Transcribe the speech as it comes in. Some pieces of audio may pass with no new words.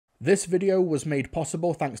This video was made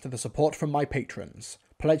possible thanks to the support from my patrons.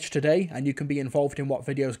 Pledge today and you can be involved in what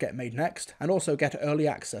videos get made next, and also get early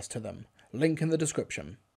access to them. Link in the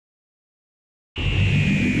description.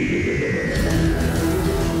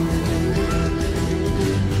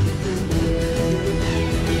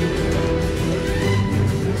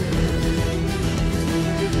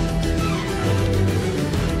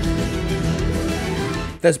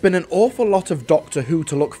 There's been an awful lot of Doctor Who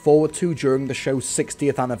to look forward to during the show's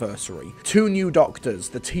 60th anniversary. 2 new Doctors,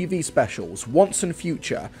 the TV specials, Once and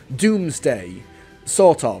Future, Doomsday.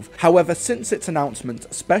 Sort of. However, since its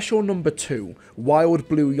announcement, special number 2, Wild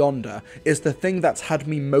Blue Yonder, is the thing that's had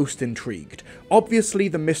me most intrigued. Obviously,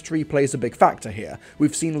 the mystery plays a big factor here.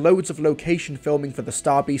 We've seen loads of location filming for the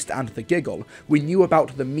Star Beast and the Giggle. We knew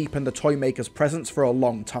about the Meep and the Toymaker's presence for a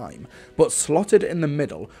long time. But slotted in the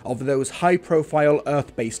middle of those high-profile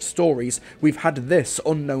Earth-based stories, we've had this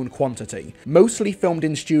unknown quantity. Mostly filmed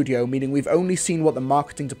in studio, meaning we've only seen what the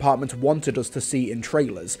marketing department wanted us to see in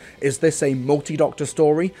trailers. Is this a multi-Doctor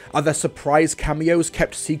story? Are there surprise cameos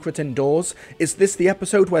kept secret indoors? Is this the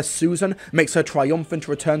episode where Susan makes her triumphant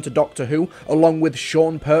return to Doctor Who, along with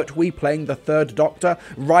Sean Pertwee playing the 3rd Doctor,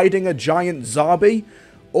 riding a giant Zarbi?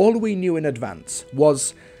 All we knew in advance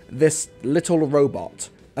was this little robot,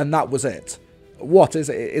 and that was it. What,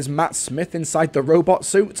 is Matt Smith inside the robot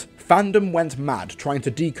suit? Fandom went mad trying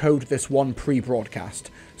to decode this one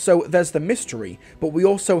pre-broadcast. So there's the mystery, but we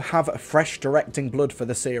also have fresh directing blood for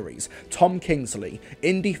the series. Tom Kingsley,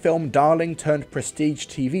 indie film darling turned prestige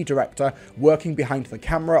TV director, working behind the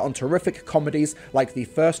camera on terrific comedies like the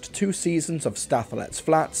first 2 seasons of Stathlets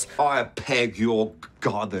Flats. I beg your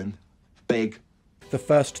garden. Beg. The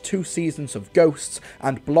first 2 seasons of Ghosts,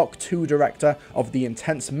 and Block 2 director of the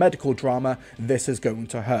intense medical drama This Is Going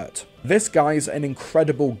to Hurt. This guy's an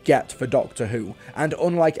incredible get for Doctor Who, and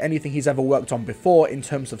unlike anything he's ever worked on before in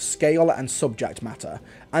terms of scale and subject matter.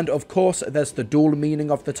 And of course, there's the dual meaning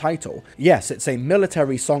of the title. Yes, it's a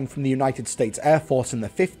military song from the United States Air Force in the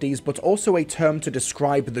 50s, but also a term to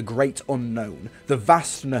describe the great unknown, the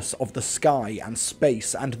vastness of the sky and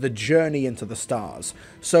space, and the journey into the stars.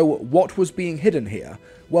 So what was being hidden here?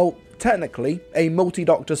 Well, technically, a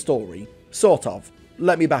multi-Doctor story. Sort of.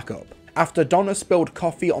 Let me back up. After Donna spilled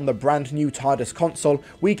coffee on the brand new TARDIS console,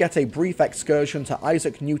 we get a brief excursion to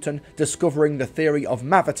Isaac Newton discovering the theory of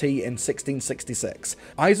Mavity in 1666.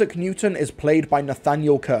 Isaac Newton is played by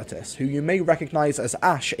Nathaniel Curtis, who you may recognise as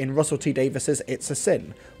Ash in Russell T Davies's It's a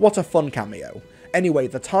Sin. What a fun cameo. Anyway,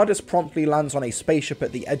 the TARDIS promptly lands on a spaceship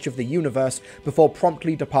at the edge of the universe before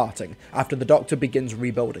promptly departing after the Doctor begins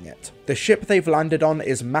rebuilding it. The ship they've landed on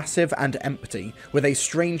is massive and empty, with a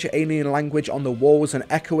strange alien language on the walls and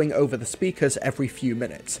echoing over the speakers every few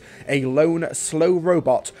minutes. A lone, slow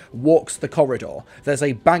robot walks the corridor, there's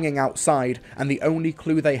a banging outside, and the only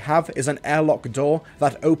clue they have is an airlock door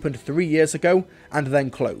that opened 3 years ago and then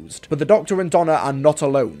closed. But the Doctor and Donna are not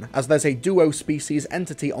alone, as there's a duo species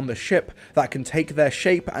entity on the ship that can take their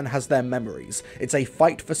shape and has their memories. It's a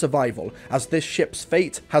fight for survival, as this ship's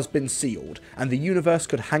fate has been sealed, and the universe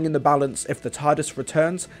could hang in the balance if the TARDIS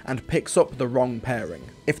returns and picks up the wrong pairing.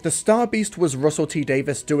 If the Star Beast was Russell T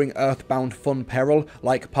Davies doing Earthbound fun peril,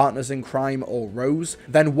 like Partners in Crime or Rose,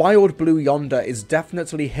 then Wild Blue Yonder is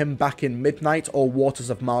definitely him back in Midnight or Waters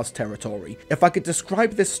of Mars territory. If I could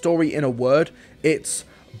describe this story in a word, it's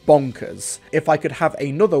bonkers. If I could have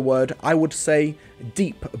another word, I would say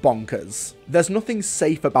deep bonkers. There's nothing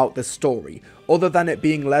safe about this story, other than it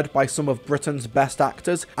being led by some of Britain's best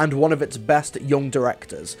actors and one of its best young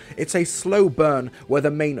directors. It's a slow burn where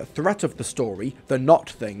the main threat of the story, the not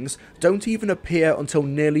things, don't even appear until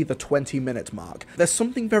nearly the 20-minute mark. There's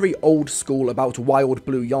something very old school about Wild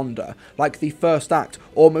Blue Yonder, like the first act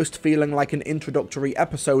almost feeling like an introductory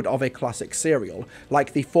episode of a classic serial,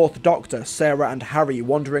 like the 4th Doctor, Sarah and Harry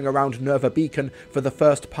wandering around Nerva Beacon for the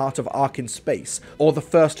first part of Ark in Space, or the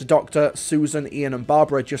 1st Doctor, Susan, Ian and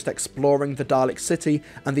Barbara just exploring the Dalek City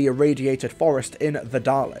and the irradiated forest in The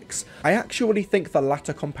Daleks. I actually think the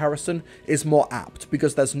latter comparison is more apt,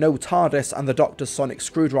 because there's no TARDIS and the Doctor's sonic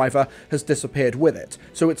screwdriver has disappeared with it,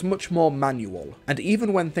 so it's much more manual. And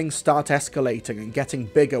even when things start escalating and getting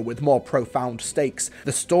bigger with more profound stakes,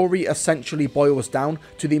 the story essentially boils down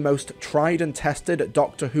to the most tried and tested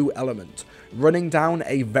Doctor Who element: running down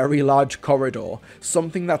a very large corridor,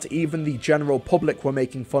 something that even the general public were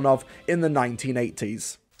making fun of in the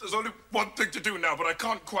 1980s. There's only one thing to do now, but I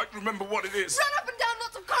can't quite remember what it is. Run up and down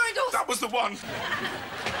lots of corridors! That was the one!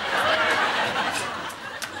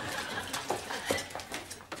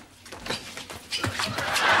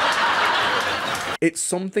 It's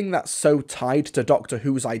something that's so tied to Doctor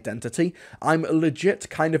Who's identity, I'm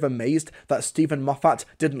legit kind of amazed that Stephen Moffat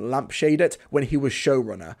didn't lampshade it when he was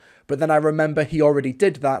showrunner, but then I remember he already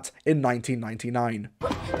did that in 1999.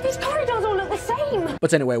 These corridors all look the same!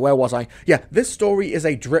 But anyway, where was I? Yeah, this story is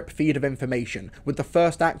a drip feed of information, with the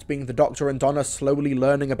first act being the Doctor and Donna slowly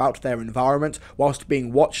learning about their environment whilst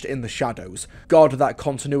being watched in the shadows. God, that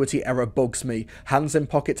continuity error bugs me. Hands in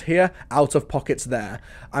pockets here, out of pockets there.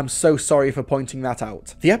 I'm so sorry for pointing that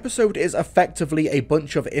out. The episode is effectively a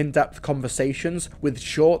bunch of in-depth conversations with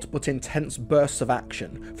short but intense bursts of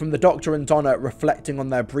action, from the Doctor and Donna reflecting on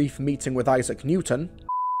their brief meeting with Isaac Newton.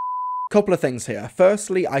 Couple of things here.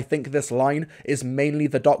 Firstly, I think this line is mainly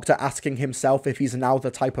the Doctor asking himself if he's now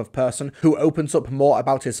the type of person who opens up more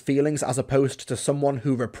about his feelings as opposed to someone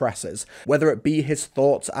who represses. Whether it be his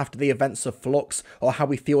thoughts after the events of Flux or how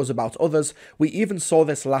he feels about others, we even saw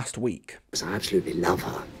this last week. I absolutely love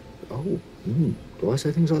her. Oh, do I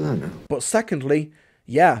say things like that now? But secondly,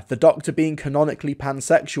 yeah, the Doctor being canonically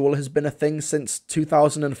pansexual has been a thing since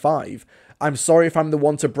 2005. I'm sorry if I'm the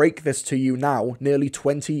one to break this to you now, nearly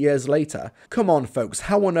 20 years later. Come on folks,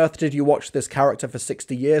 how on earth did you watch this character for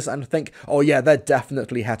 60 years and think, oh yeah, they're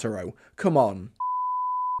definitely hetero? Come on.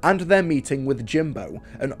 And their meeting with Jimbo,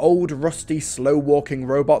 an old, rusty, slow-walking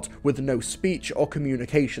robot with no speech or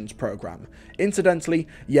communications program. Incidentally,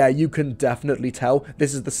 yeah, you can definitely tell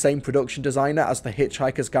this is the same production designer as the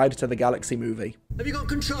Hitchhiker's Guide to the Galaxy movie. Have you got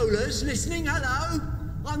controllers listening? Hello?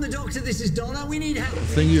 I'm the Doctor, this is Donna, we need help.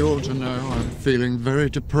 Thing you ought to know, I'm feeling very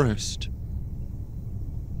depressed.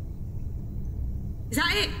 Is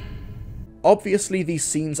that it? Obviously, these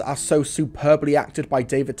scenes are so superbly acted by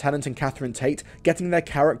David Tennant and Catherine Tate, getting their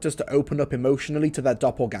characters to open up emotionally to their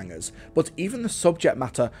doppelgangers, but even the subject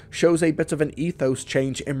matter shows a bit of an ethos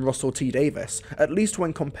change in Russell T Davies, at least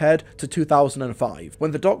when compared to 2005. When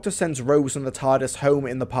the Doctor sends Rose and the TARDIS home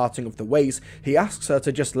in The Parting of the Ways, he asks her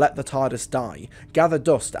to just let the TARDIS die, gather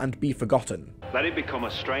dust and be forgotten. Let it become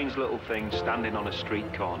a strange little thing standing on a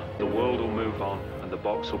street corner. The world will move on and the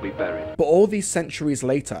box will be buried. But all these centuries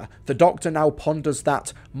later, the Doctor now ponders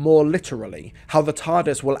that more literally, how the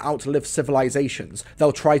TARDIS will outlive civilizations.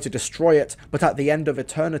 They'll try to destroy it, but at the end of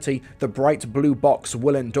eternity, the bright blue box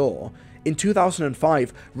will endure. In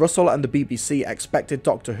 2005, Russell and the BBC expected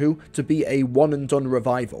Doctor Who to be a one-and-done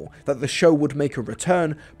revival, that the show would make a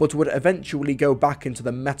return, but would eventually go back into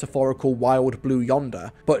the metaphorical wild blue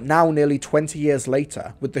yonder. But now, nearly 20 years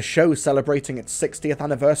later, with the show celebrating its 60th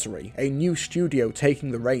anniversary, a new studio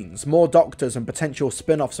taking the reins, more Doctors and potential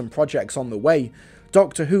spin-offs and projects on the way,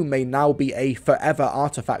 Doctor Who may now be a forever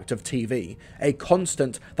artifact of TV, a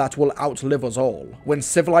constant that will outlive us all. When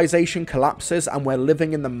civilization collapses and we're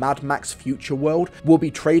living in the Mad Max future world, we'll be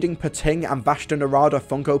trading Pating and Vashta Nerada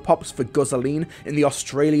Funko Pops for Guzzolene in the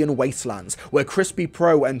Australian wastelands, where Crispy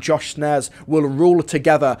Pro and Josh Snares will rule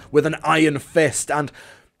together with an iron fist and...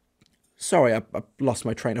 Sorry, I lost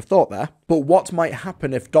my train of thought there. But what might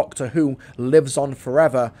happen if Doctor Who lives on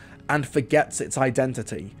forever and forgets its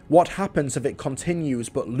identity? What happens if it continues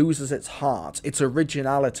but loses its heart, its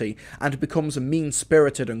originality, and becomes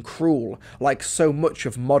mean-spirited and cruel, like so much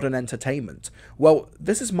of modern entertainment? Well,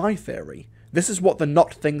 this is my theory. This is what the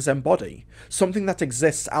Not Things embody. Something that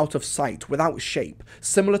exists out of sight, without shape,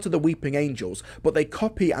 similar to the Weeping Angels, but they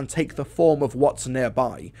copy and take the form of what's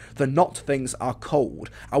nearby. The Not Things are cold.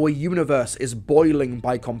 Our universe is boiling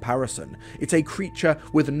by comparison. It's a creature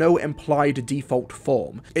with no implied default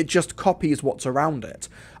form. It just copies what's around it.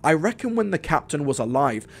 I reckon when the Captain was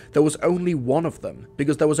alive, there was only one of them,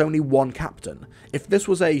 because there was only one Captain. If this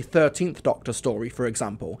was a 13th Doctor story, for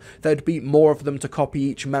example, there'd be more of them to copy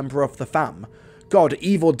each member of the fam. God,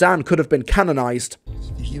 Evil Dan could have been canonised.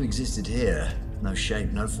 If you existed here, no shape,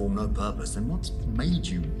 no form, no purpose, then what's made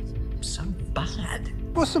you so bad?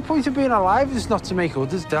 What's the point of being alive is not to make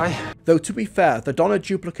others die? Though to be fair, the Donna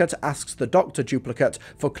duplicate asks the Doctor duplicate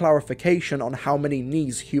for clarification on how many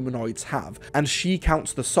knees humanoids have, and she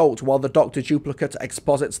counts the salt while the Doctor duplicate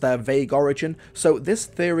exposits their vague origin, so this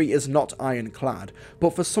theory is not ironclad,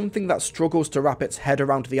 but for something that struggles to wrap its head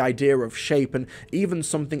around the idea of shape and even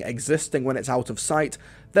something existing when it's out of sight,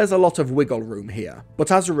 there's a lot of wiggle room here. But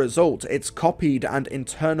as a result, it's copied and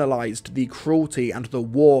internalized the cruelty and the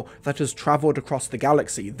war that has travelled across the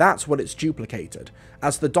galaxy. That's what it's duplicated.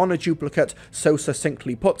 As the Donna duplicate so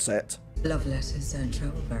succinctly puts it, Love letters don't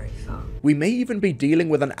travel very far. We may even be dealing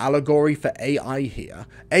with an allegory for AI here.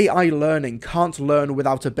 AI learning can't learn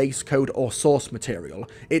without a base code or source material.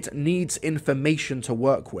 It needs information to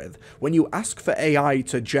work with. When you ask for AI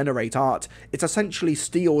to generate art, it essentially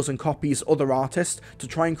steals and copies other artists to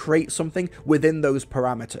try and create something within those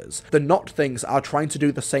parameters. The Not Things are trying to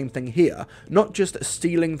do the same thing here, not just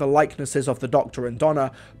stealing the likenesses of the Doctor and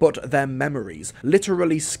Donna, but their memories,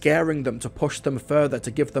 literally scaring them to push them further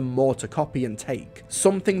to give them more to copy and take.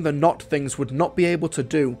 Something the Not Things would not be able to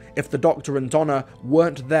do if the Doctor and Donna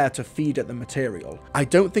weren't there to feed it the material. I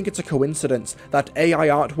don't think it's a coincidence that AI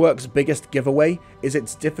artwork's biggest giveaway is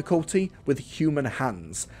its difficulty with human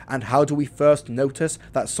hands. And how do we first notice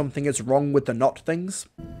that something is wrong with the Not Things?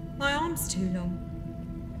 My arm's too long.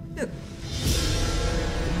 Look.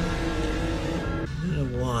 I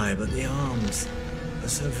don't know why, but the arms are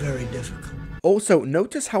so very difficult. Also,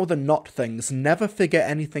 notice how the Not Things never figure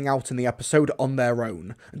anything out in the episode on their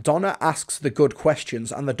own. Donna asks the good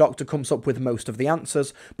questions and the Doctor comes up with most of the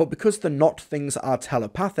answers, but because the Not Things are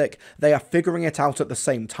telepathic, they are figuring it out at the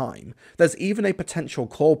same time. There's even a potential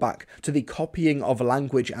callback to the copying of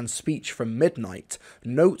language and speech from Midnight.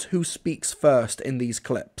 Note who speaks first in these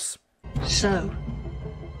clips. So,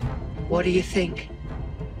 what do you think?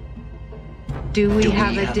 Do we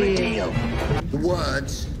have a deal? The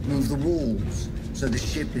words move the walls, so the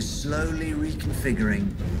ship is slowly reconfiguring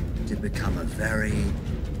to become a very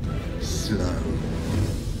slow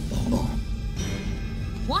bomb.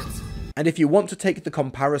 What? And if you want to take the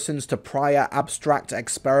comparisons to prior abstract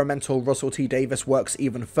experimental Russell T Davies works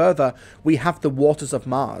even further, we have The Waters of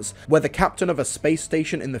Mars, where the captain of a space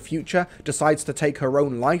station in the future decides to take her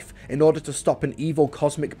own life in order to stop an evil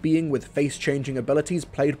cosmic being with face-changing abilities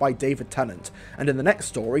played by David Tennant, and in the next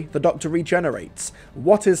story, the Doctor regenerates.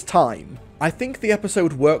 What is time? I think the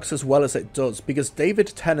episode works as well as it does because David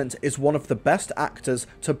Tennant is one of the best actors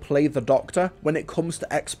to play the Doctor when it comes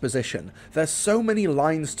to exposition. There's so many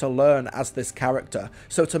lines to learn as this character,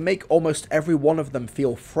 so to make almost every one of them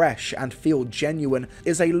feel fresh and feel genuine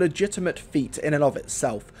is a legitimate feat in and of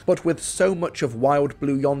itself, but with so much of Wild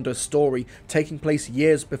Blue Yonder's story taking place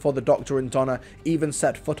years before the Doctor and Donna even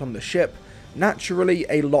set foot on the ship, naturally,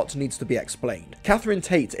 a lot needs to be explained. Catherine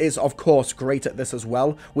Tate is of course great at this as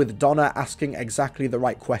well, with Donna asking exactly the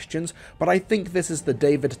right questions, but I think this is the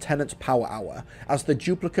David Tennant power hour. As the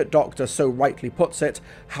duplicate Doctor so rightly puts it,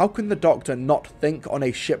 how can the Doctor not think on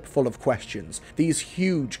a ship full of questions? These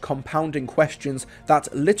huge compounding questions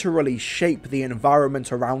that literally shape the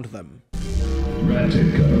environment around them.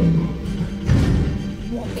 Radical.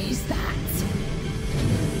 What is that?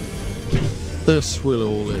 This will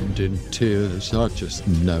all end in tears, I just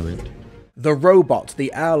know it. The robot,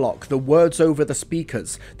 the airlock, the words over the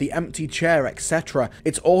speakers, the empty chair, etc.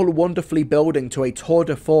 It's all wonderfully building to a tour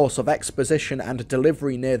de force of exposition and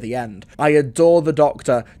delivery near the end. I adore the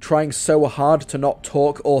Doctor trying so hard to not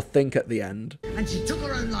talk or think at the end. And she took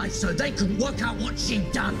her own life so they could work out what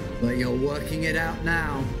she'd done. But you're working it out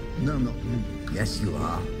now. No, not you. Yes, you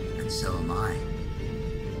are. And so am I.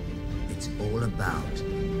 It's all about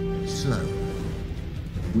slow.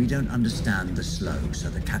 We don't understand the slow, so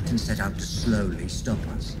the captain set out to slowly stop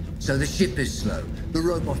us. So the ship is slow, the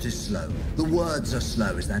robot is slow, the words are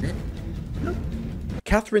slow, is that it? Nope.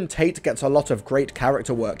 Catherine Tate gets a lot of great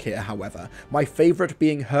character work here, however, my favourite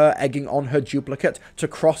being her egging on her duplicate to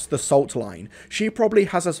cross the salt line. She probably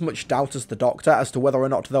has as much doubt as the Doctor as to whether or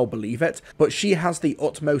not they'll believe it, but she has the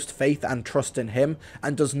utmost faith and trust in him,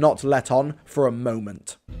 and does not let on for a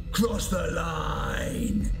moment. Cross the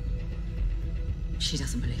line! She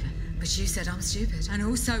doesn't believe it. But you said I'm stupid and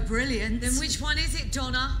also brilliant. Then which one is it,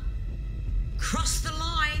 Donna? Cross the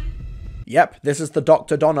line! Yep, this is the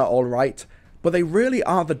Dr. Donna alright. But they really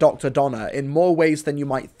are the Dr. Donna in more ways than you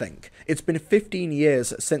might think. It's been 15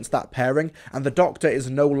 years since that pairing, and the Doctor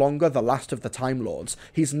is no longer the last of the Time Lords.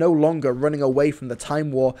 He's no longer running away from the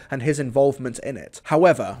Time War and his involvement in it.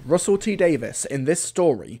 However, Russell T Davies in this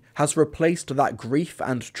story has replaced that grief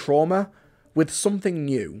and trauma with something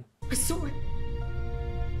new. I saw it.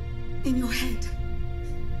 In your head.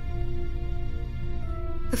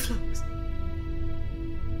 The flux.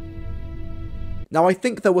 Now, I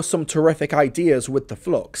think there were some terrific ideas with the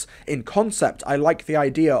Flux. In concept, I like the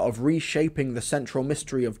idea of reshaping the central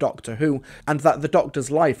mystery of Doctor Who, and that the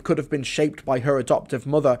Doctor's life could have been shaped by her adoptive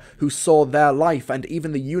mother, who saw their life and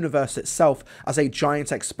even the universe itself as a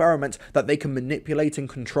giant experiment that they can manipulate and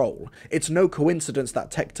control. It's no coincidence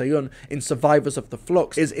that Tech Tayun in Survivors of the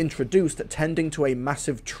Flux is introduced tending to a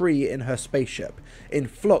massive tree in her spaceship. In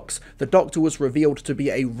Flux, the Doctor was revealed to be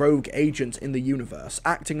a rogue agent in the universe,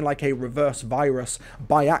 acting like a reverse virus virus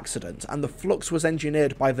by accident, and the flux was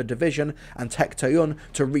engineered by the Division and Tech Tae-yun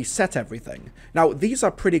to reset everything. Now, these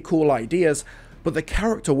are pretty cool ideas, but the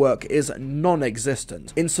character work is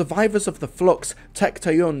non-existent. In Survivors of the Flux, Tech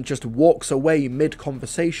Tae-yun just walks away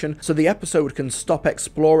mid-conversation so the episode can stop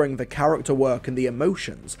exploring the character work and the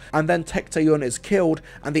emotions, and then Tech Tae-yun is killed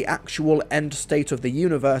and the actual end state of the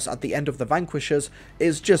universe at the end of The Vanquishers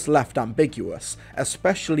is just left ambiguous,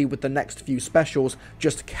 especially with the next few specials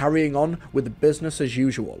just carrying on with business as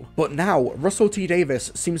usual. But now, Russell T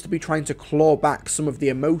Davies seems to be trying to claw back some of the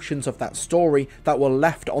emotions of that story that were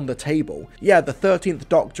left on the table. Yeah, the 13th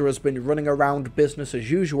Doctor has been running around business as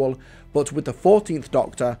usual, but with the 14th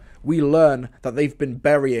Doctor, we learn that they've been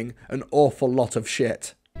burying an awful lot of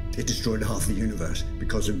shit. It destroyed half the universe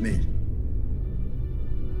because of me.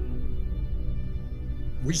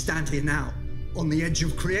 We stand here now, on the edge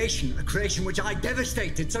of creation, a creation which I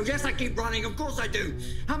devastated. So yes, I keep running, of course I do.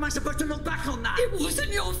 How am I supposed to look back on that? It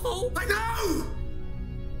wasn't your fault. I know!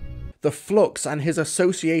 The Flux and his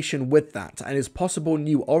association with that and his possible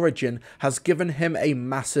new origin has given him a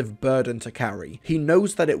massive burden to carry. He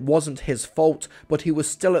knows that it wasn't his fault, but he was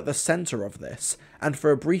still at the center of this, and for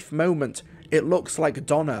a brief moment, it looks like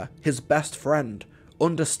Donna, his best friend,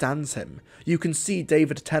 understands him. You can see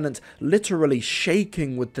David Tennant literally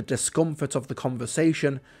shaking with the discomfort of the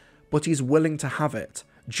conversation, but he's willing to have it.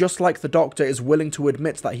 Just like the Doctor is willing to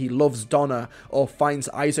admit that he loves Donna or finds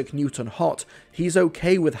Isaac Newton hot, he's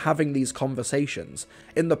okay with having these conversations.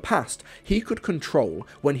 In the past, he could control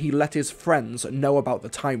when he let his friends know about the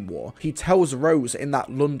Time War. He tells Rose in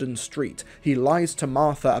that London street. He lies to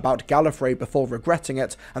Martha about Gallifrey before regretting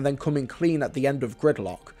it and then coming clean at the end of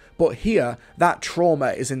Gridlock. But here, that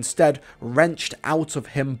trauma is instead wrenched out of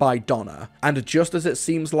him by Donna. And just as it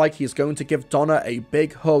seems like he's going to give Donna a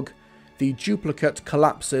big hug, the duplicate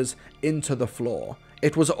collapses into the floor.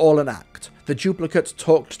 It was all an act. The duplicate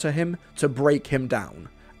talked to him to break him down.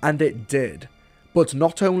 And it did. But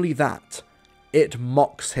not only that, it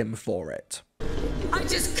mocks him for it. I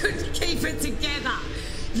just couldn't keep it together.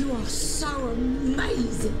 You are so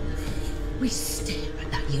amazing. We stare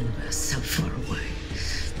at that universe so far away.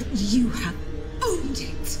 But you have owned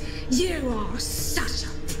it. You are such a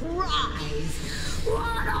prize.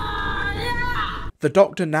 What are you? The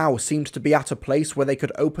Doctor now seems to be at a place where they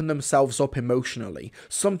could open themselves up emotionally,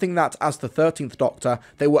 something that, as the 13th Doctor,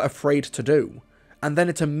 they were afraid to do. And then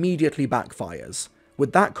it immediately backfires.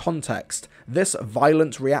 With that context, this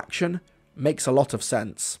violent reaction makes a lot of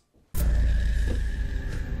sense.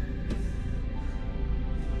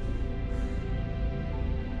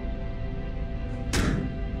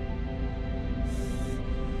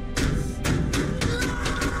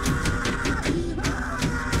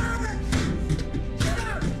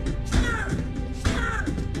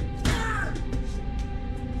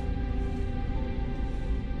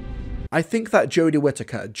 I think that Jodie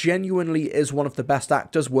Whittaker genuinely is one of the best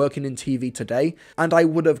actors working in TV today, and I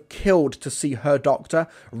would have killed to see her Doctor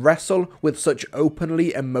wrestle with such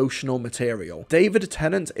openly emotional material. David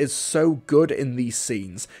Tennant is so good in these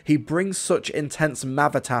scenes. He brings such intense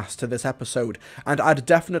mavitas to this episode, and I'd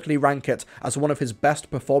definitely rank it as one of his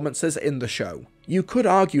best performances in the show. You could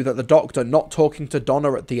argue that the Doctor not talking to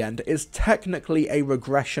Donna at the end is technically a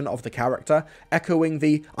regression of the character, echoing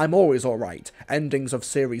the "I'm always alright" endings of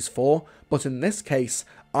Series 4, but in this case,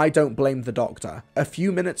 I don't blame the Doctor. A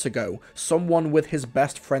few minutes ago, someone with his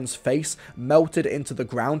best friend's face melted into the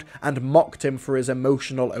ground and mocked him for his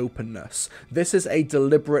emotional openness. This is a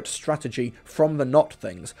deliberate strategy from the Not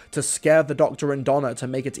Things to scare the Doctor and Donna to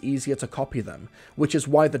make it easier to copy them, which is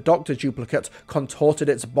why the Doctor duplicate contorted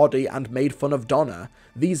its body and made fun of Donna.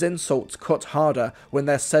 These insults cut harder when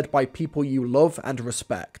they're said by people you love and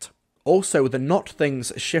respect. Also, the Not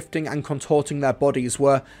Things shifting and contorting their bodies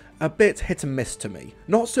were a bit hit and miss to me.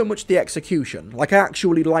 Not so much the execution, like I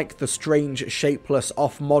actually like the strange, shapeless,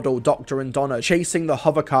 off-model Doctor and Donna chasing the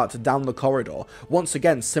hovercart down the corridor, once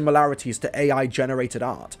again similarities to AI-generated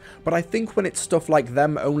art, but I think when it's stuff like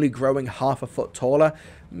them only growing half a foot taller,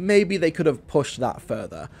 maybe they could have pushed that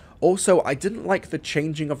further. Also, I didn't like the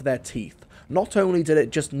changing of their teeth. Not only did it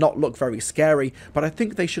just not look very scary, but I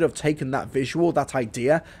think they should have taken that visual, that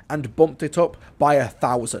idea, and bumped it up by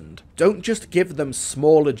 1,000. Don't just give them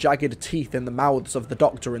smaller, jagged teeth in the mouths of the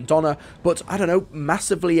Doctor and Donna, but, I don't know,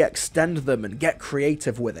 massively extend them and get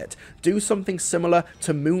creative with it. Do something similar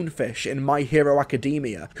to Moonfish in My Hero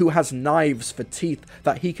Academia, who has knives for teeth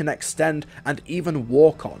that he can extend and even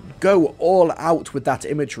walk on. Go all out with that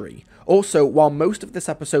imagery. Also, while most of this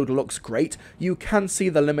episode looks great, you can see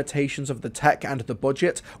the limitations of the tech and the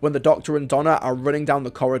budget when the Doctor and Donna are running down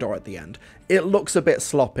the corridor at the end. It looks a bit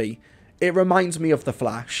sloppy. It reminds me of The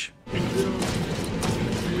Flash.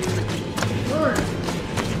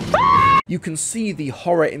 You can see the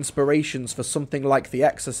horror inspirations for something like The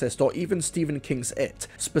Exorcist or even Stephen King's It,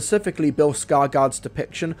 specifically Bill Skarsgård's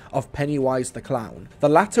depiction of Pennywise the Clown. The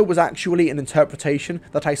latter was actually an interpretation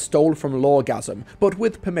that I stole from Lawgasm, but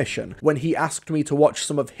with permission, when he asked me to watch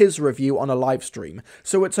some of his review on a livestream,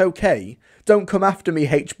 so it's okay. Don't come after me,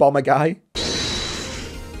 H-Bomber guy.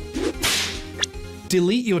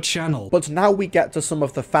 Delete your channel. But now we get to some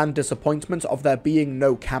of the fan disappointment of there being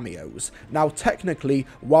no cameos. Now technically,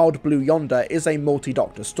 Wild Blue Yonder is a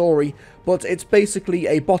multi-Doctor story, but it's basically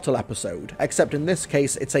a bottle episode, except in this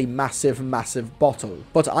case it's a massive bottle.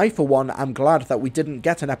 But I for one am glad that we didn't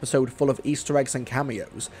get an episode full of Easter eggs and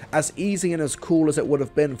cameos. As easy and as cool as it would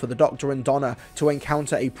have been for the Doctor and Donna to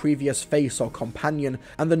encounter a previous face or companion,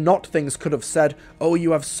 and the Not Things could have said, "Oh,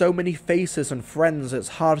 you have so many faces and friends, it's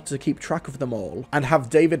hard to keep track of them all," and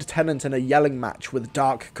have David Tennant in a yelling match with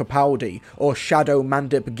Dark Capaldi, or Shadow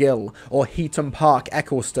Mandip Gill, or Heaton Park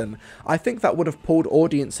Eccleston, I think that would have pulled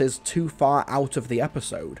audiences too far out of the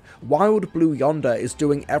episode. Wild Blue Yonder is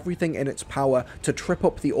doing everything in its power to trip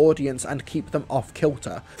up the audience and keep them off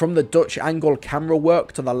kilter, from the Dutch angle camera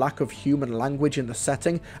work to the lack of human language in the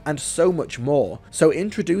setting, and so much more. So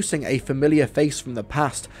introducing a familiar face from the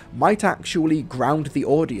past might actually ground the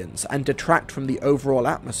audience and detract from the overall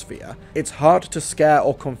atmosphere. It's hard to scare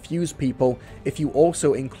or confuse people if you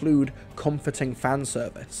also include comforting fan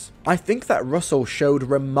service. I think that Russell showed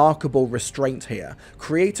remarkable restraint here,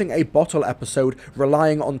 creating a bottle episode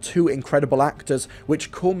relying on two incredible actors,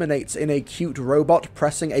 which culminates in a cute robot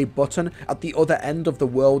pressing a button at the other end of the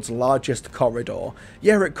world's largest corridor.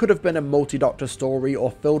 Yeah, it could have been a multi-Doctor story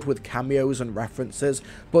or filled with cameos and references,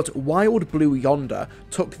 but Wild Blue Yonder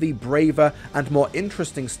took the braver and more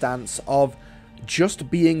interesting stance of just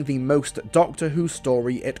being the most Doctor Who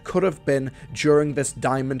story it could have been during this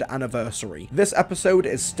Diamond anniversary. This episode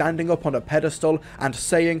is standing up on a pedestal and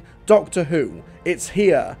saying, "Doctor Who, it's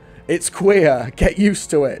here. It's queer, get used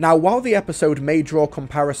to it." Now, while the episode may draw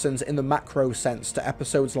comparisons in the macro sense to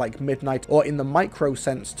episodes like Midnight or in the micro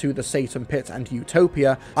sense to The Satan Pit and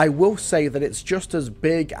Utopia, I will say that it's just as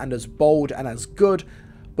big and as bold and as good,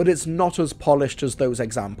 but it's not as polished as those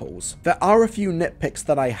examples. There are a few nitpicks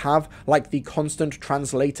that I have, like the constant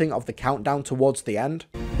translating of the countdown towards the end.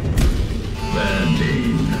 13.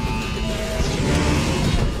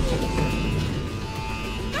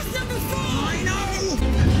 That's number 4! I know!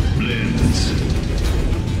 Blins.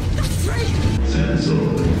 That's 3! Sensor.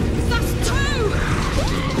 That's 2!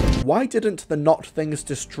 Why didn't the Not Things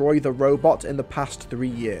destroy the robot in the past 3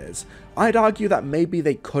 years? I'd argue that maybe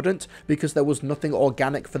they couldn't, because there was nothing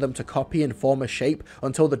organic for them to copy and form a shape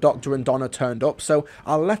until the Doctor and Donna turned up, so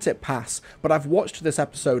I'll let it pass. But I've watched this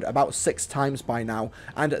episode about 6 times by now,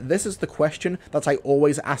 and this is the question that I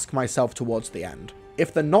always ask myself towards the end.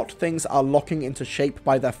 If the Not Things are locking into shape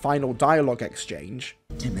by their final dialogue exchange...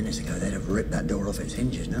 10 minutes ago they'd have ripped that door off its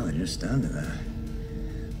hinges, now they're just standing there,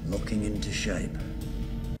 locking into shape.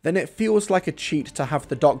 Then it feels like a cheat to have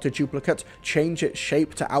the Doctor duplicate change its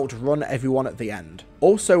shape to outrun everyone at the end.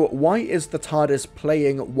 Also, why is the TARDIS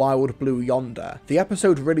playing Wild Blue Yonder? The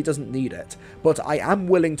episode really doesn't need it, but I am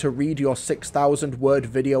willing to read your 6,000 word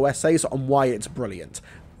video essays on why it's brilliant.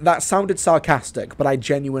 That sounded sarcastic, but I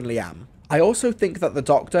genuinely am. I also think that the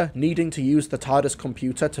Doctor needing to use the TARDIS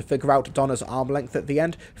computer to figure out Donna's arm length at the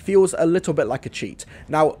end feels a little bit like a cheat.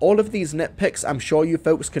 Now, all of these nitpicks, I'm sure you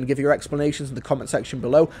folks can give your explanations in the comment section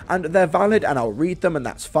below, and they're valid and I'll read them and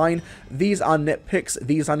that's fine. These are nitpicks,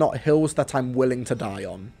 these are not hills that I'm willing to die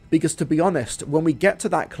on. Because to be honest, when we get to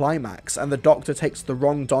that climax and the Doctor takes the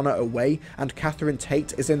wrong Donna away and Catherine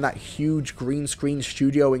Tate is in that huge green screen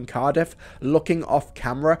studio in Cardiff, looking off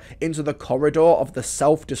camera into the corridor of the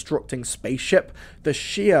self-destructing spaceship, the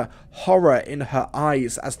sheer horror in her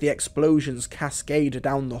eyes as the explosions cascade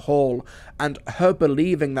down the hall, and her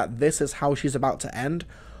believing that this is how she's about to end,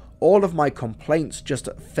 all of my complaints just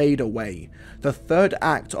fade away. The third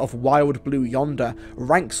act of Wild Blue Yonder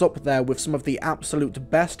ranks up there with some of the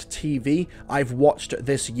absolute best TV I've watched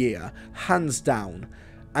this year, hands down.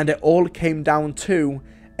 And it all came down to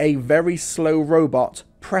a very slow robot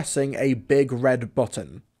pressing a big red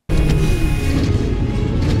button.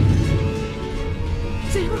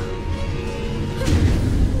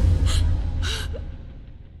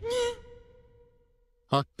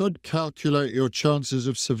 I could calculate your chances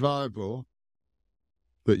of survival,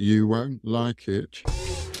 but you won't like it.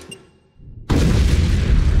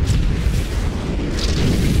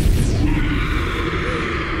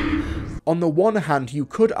 On the one hand, you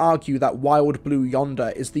could argue that Wild Blue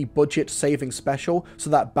Yonder is the budget-saving special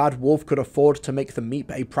so that Bad Wolf could afford to make the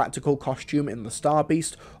Meep a practical costume in the Star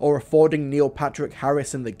Beast, or affording Neil Patrick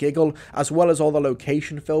Harris in the Giggle, as well as all the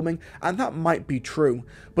location filming, and that might be true,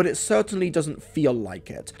 but it certainly doesn't feel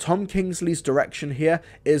like it. Tom Kingsley's direction here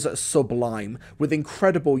is sublime, with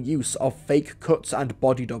incredible use of fake cuts and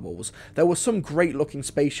body doubles. There were some great looking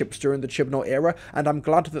spaceships during the Chibnall era, and I'm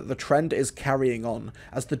glad that the trend is carrying on,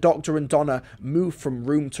 as the Doctor and Donna move from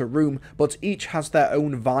room to room, but each has their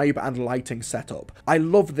own vibe and lighting setup. I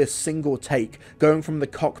love this single take, going from the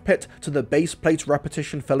cockpit to the baseplate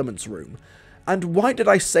repetition filaments room. And why did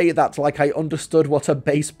I say that like I understood what a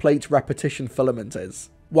baseplate repetition filament is?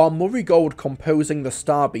 While Murray Gold composing the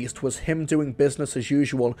Star Beast was him doing business as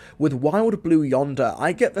usual, with Wild Blue Yonder,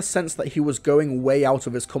 I get the sense that he was going way out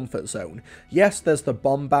of his comfort zone. Yes, there's the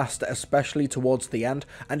bombast, especially towards the end,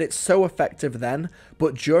 and it's so effective then,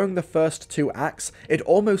 but during the first two acts, it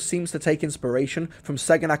almost seems to take inspiration from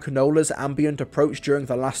Segun Akinola's ambient approach during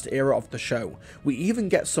the last era of the show. We even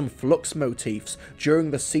get some flux motifs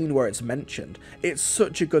during the scene where it's mentioned. It's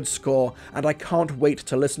such a good score, and I can't wait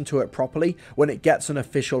to listen to it properly when it gets an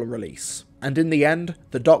official release. And in the end,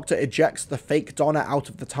 the Doctor ejects the fake Donna out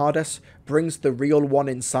of the TARDIS, brings the real one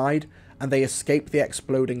inside, and they escape the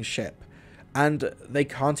exploding ship. And they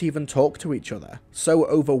can't even talk to each other, so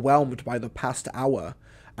overwhelmed by the past hour,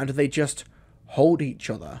 and they just hold each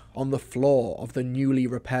other on the floor of the newly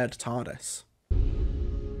repaired TARDIS.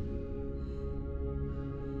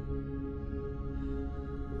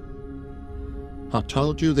 I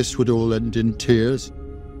told you this would all end in tears.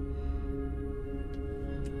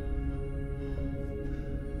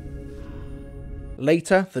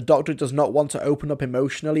 Later, the Doctor does not want to open up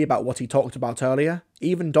emotionally about what he talked about earlier.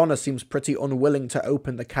 Even Donna seems pretty unwilling to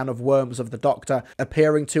open the can of worms of the Doctor,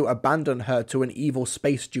 appearing to abandon her to an evil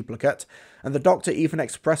space duplicate, and the Doctor even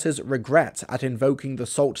expresses regret at invoking the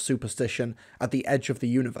salt superstition at the edge of the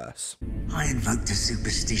universe. I invoked a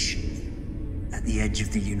superstition at the edge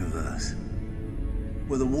of the universe,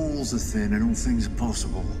 where the walls are thin and all things are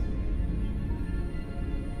possible.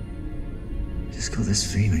 Just got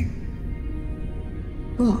this feeling.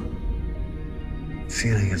 What?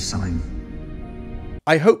 Feeling of something.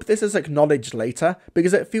 I hope this is acknowledged later,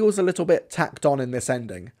 because it feels a little bit tacked on in this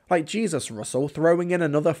ending. Like, Jesus, Russell, throwing in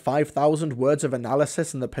another 5,000 words of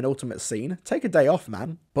analysis in the penultimate scene? Take a day off,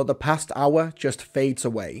 man. But the past hour just fades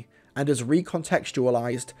away, and is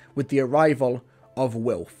recontextualized with the arrival of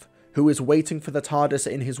Wilf, who is waiting for the TARDIS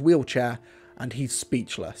in his wheelchair, and he's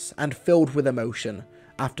speechless, and filled with emotion,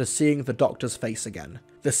 after seeing the Doctor's face again.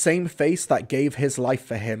 The same face that gave his life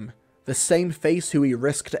for him. The same face who he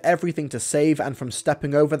risked everything to save and from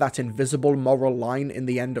stepping over that invisible moral line in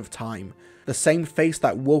the end of time. The same face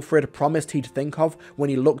that Wilfred promised he'd think of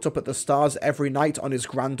when he looked up at the stars every night on his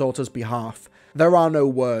granddaughter's behalf. There are no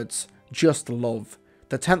words, just love.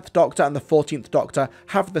 The 10th Doctor and the 14th Doctor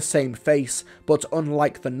have the same face, but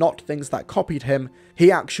unlike the not things that copied him,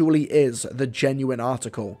 he actually is the genuine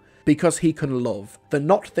article. Because he can love. The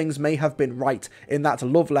not things may have been right in that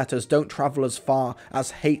love letters don't travel as far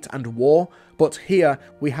as hate and war, but here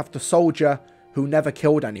we have the soldier who never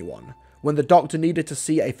killed anyone, when the Doctor needed to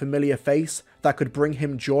see a familiar face that could bring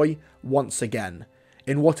him joy once again.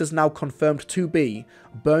 In what is now confirmed to be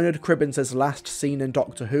Bernard Cribbins' last scene in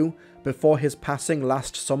Doctor Who before his passing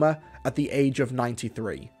last summer at the age of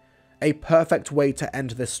 93. A perfect way to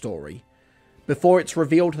end this story. Before it's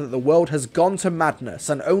revealed that the world has gone to madness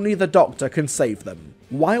and only the Doctor can save them.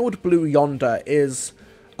 Wild Blue Yonder is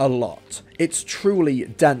a lot. It's truly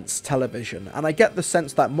dense television, and I get the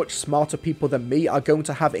sense that much smarter people than me are going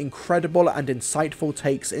to have incredible and insightful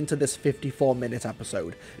takes into this 54-minute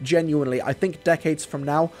episode. Genuinely, I think decades from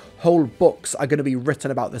now, whole books are going to be written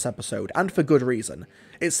about this episode, and for good reason.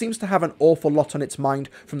 It seems to have an awful lot on its mind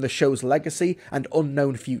from the show's legacy and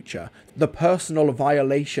unknown future, the personal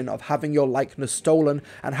violation of having your likeness stolen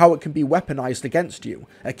and how it can be weaponized against you,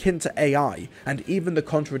 akin to AI, and even the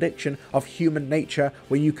contradiction of human nature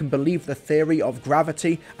when you can believe the theory of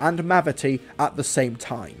gravity and mavity at the same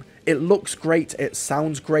time. It looks great, it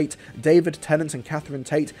sounds great, David Tennant and Catherine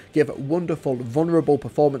Tate give wonderful, vulnerable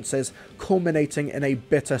performances, culminating in a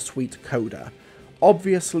bittersweet coda.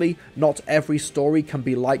 Obviously, not every story can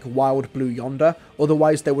be like Wild Blue Yonder,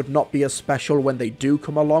 otherwise they would not be as special when they do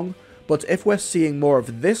come along, but if we're seeing more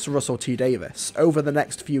of this Russell T Davies over the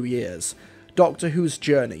next few years, Doctor Who's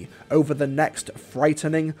journey over the next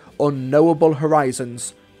frightening, unknowable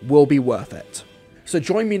horizons will be worth it. So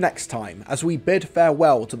join me next time as we bid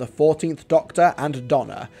farewell to the 14th Doctor and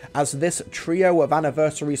Donna, as this trio of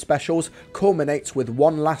anniversary specials culminates with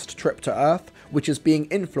one last trip to Earth, which is being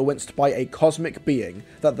influenced by a cosmic being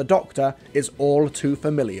that the Doctor is all too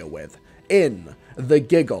familiar with, in The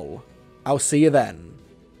Giggle. I'll see you then.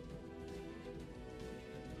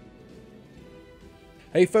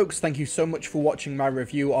 Hey folks, thank you so much for watching my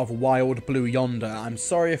review of Wild Blue Yonder. I'm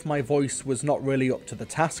sorry if my voice was not really up to the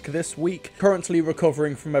task this week, currently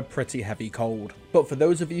recovering from a pretty heavy cold. But for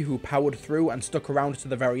those of you who powered through and stuck around to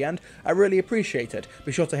the very end, I really appreciate it.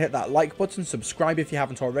 Be sure to hit that like button, subscribe if you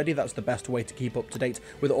haven't already, that's the best way to keep up to date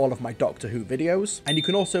with all of my Doctor Who videos. And you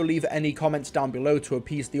can also leave any comments down below to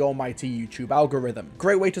appease the almighty YouTube algorithm.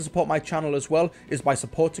 Great way to support my channel as well is by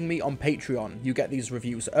supporting me on Patreon. You get these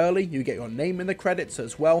reviews early, you get your name in the credits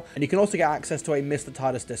as well, and you can also get access to a Mr.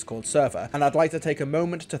 TARDIS Discord server. And I'd like to take a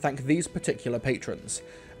moment to thank these particular patrons: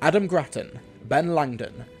 Adam Grattan, Ben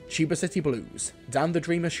Langdon, Chiba City Blues, Dan the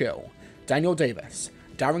Dreamer Shill, Daniel Davis,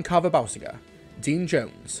 Darren Carver-Bausiger, Dean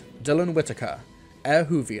Jones, Dylan Whitaker, Air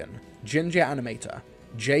Hoovian, Ginger Animator,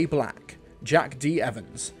 Jay Black, Jack D.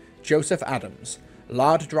 Evans, Joseph Adams,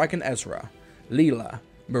 Lard Dragon Ezra, Leela,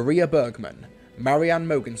 Maria Bergman, Marianne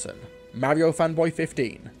Mogensen, Mario Fanboy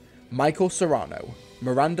 15, Michael Serrano,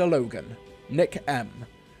 Miranda Logan, Nick M,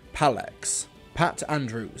 Palex, Pat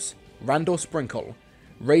Andrews, Randall Sprinkle,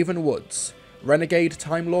 Raven Woods, Renegade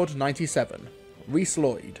Time Lord 97, Reese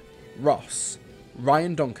Lloyd, Ross,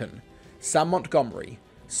 Ryan Duncan, Sam Montgomery,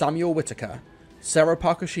 Samuel Whitaker, Sarah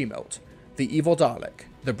Parker Shemelt, The Evil Dalek,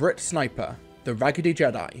 The Brit Sniper, The Raggedy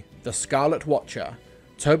Jedi, The Scarlet Watcher,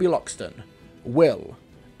 Toby Loxton, Will,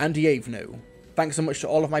 and Yavenu. Thanks so much to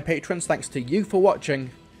all of my patrons, thanks to you for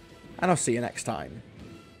watching, and I'll see you next time.